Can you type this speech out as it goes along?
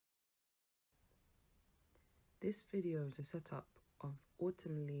This video is a setup of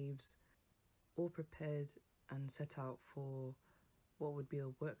autumn leaves, all prepared and set out for what would be a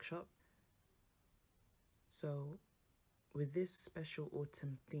workshop. So with this special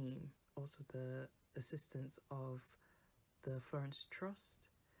autumn theme, also the assistance of the Florence Trust,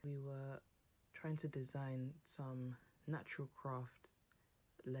 we were trying to design some natural craft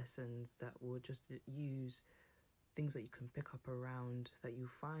lessons that will just use things that you can pick up around that you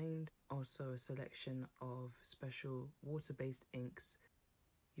find. Also a selection of special water-based inks.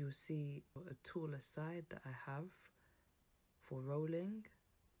 You'll see a tool aside that I have for rolling,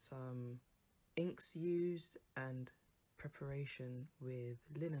 some inks used, and preparation with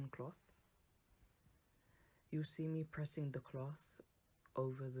linen cloth. You'll see me pressing the cloth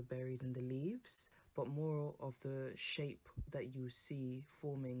over the berries and the leaves, but more of the shape that you see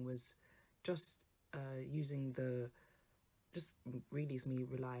forming was just using just really is me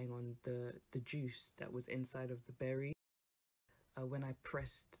relying on the juice that was inside of the berry. When I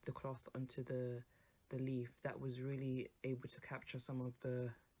pressed the cloth onto the leaf, that was really able to capture some of the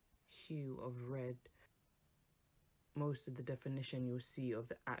hue of red. Most of the definition you'll see of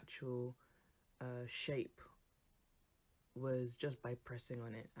the actual shape was just by pressing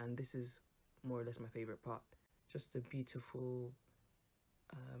on it, and this is more or less my favorite part. Just a beautiful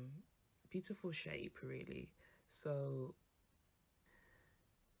beautiful shape, really. So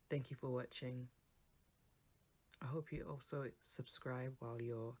thank you for watching. I hope you also subscribe while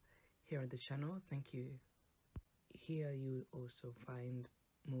you're here on the channel. Thank you. Here you also find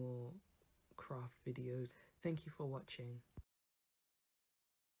more craft videos. Thank you for watching.